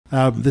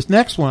This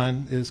next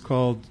one is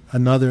called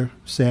Another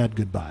Sad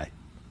Goodbye.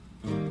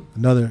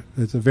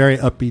 It's a very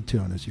upbeat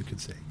tune, as you can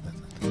see.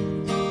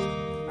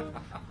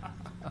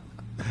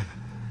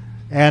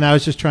 And I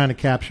was just trying to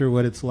capture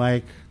what it's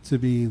like to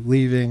be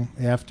leaving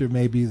after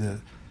maybe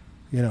the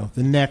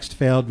next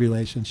failed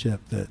relationship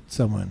that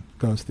someone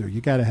goes through.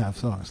 You got to have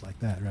songs like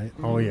that, right?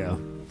 Oh yeah.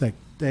 Like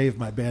Dave,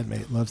 my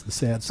bandmate, loves the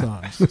sad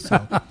songs.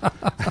 So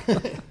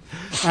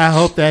I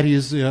hope that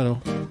he's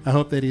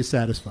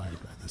satisfied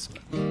by this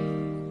one.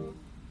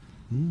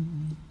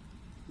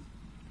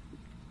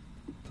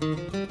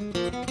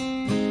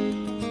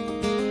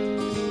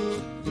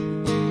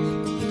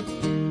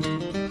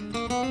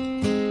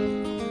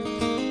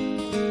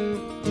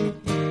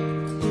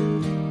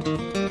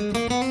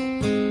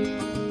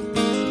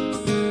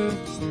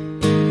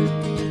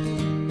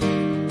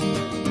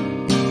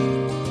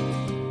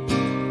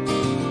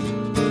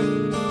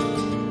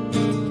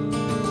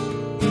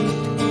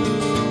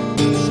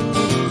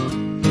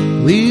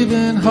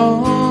 Leaving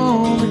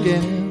home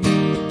again,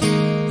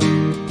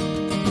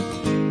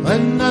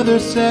 another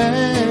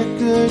sad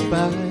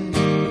goodbye.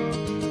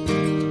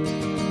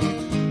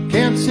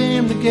 Can't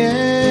seem to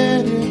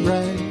get it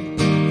right,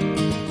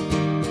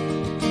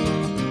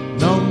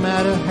 no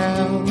matter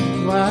how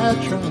I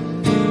try.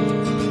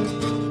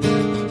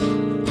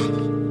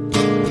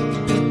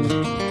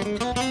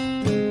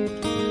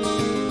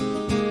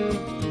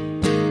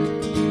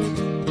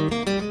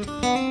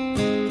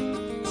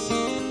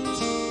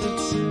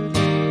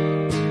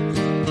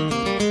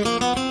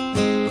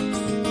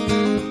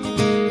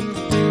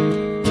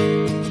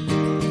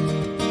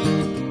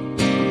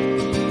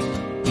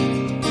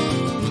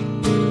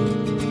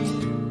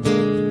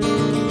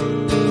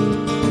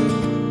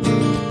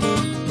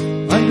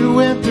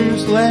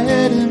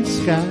 Leaden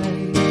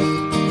skies,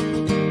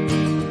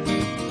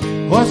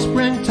 or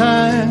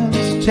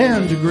springtime's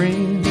tender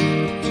green,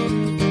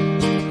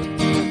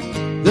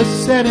 the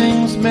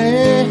settings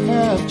may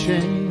have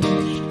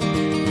changed,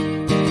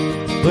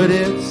 but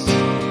it's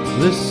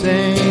the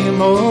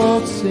same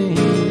old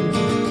scene.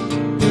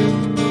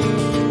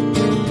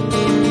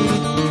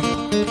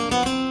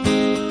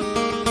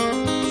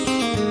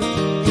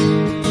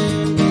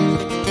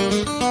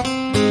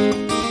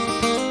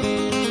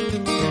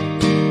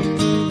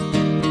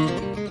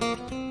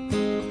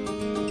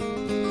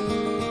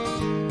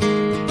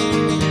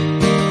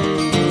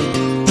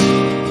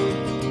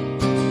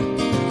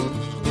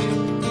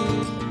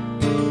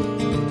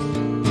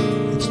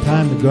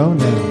 Time to go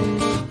now.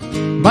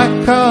 My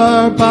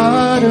car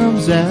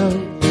bottoms out.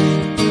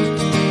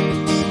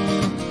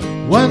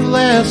 One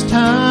last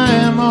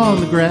time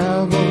on the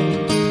gravel.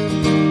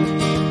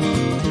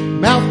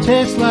 Mouth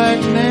tastes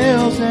like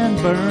nails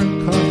and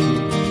burnt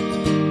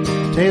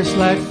coffee. Tastes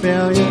like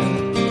failure.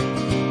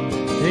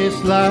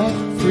 Tastes like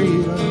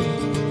freedom.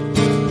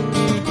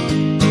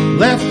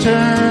 Left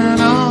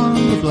turn on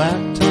the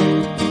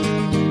blacktop.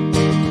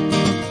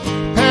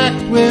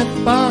 Packed with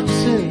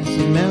boxes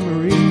of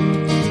memories.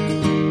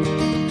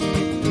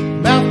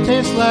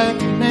 Tastes like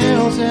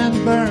nails and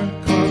burnt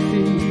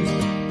coffee.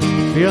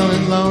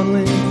 Feeling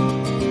lonely,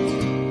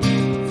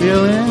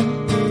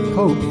 feeling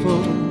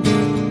hopeful.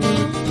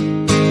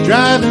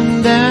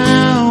 Driving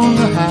down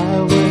the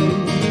highway.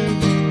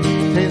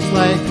 Tastes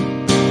like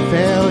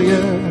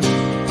failure.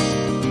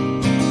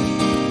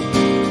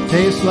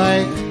 Tastes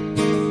like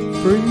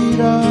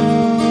freedom.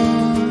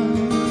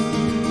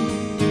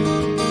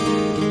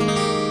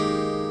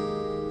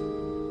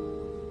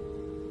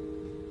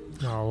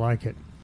 I like it.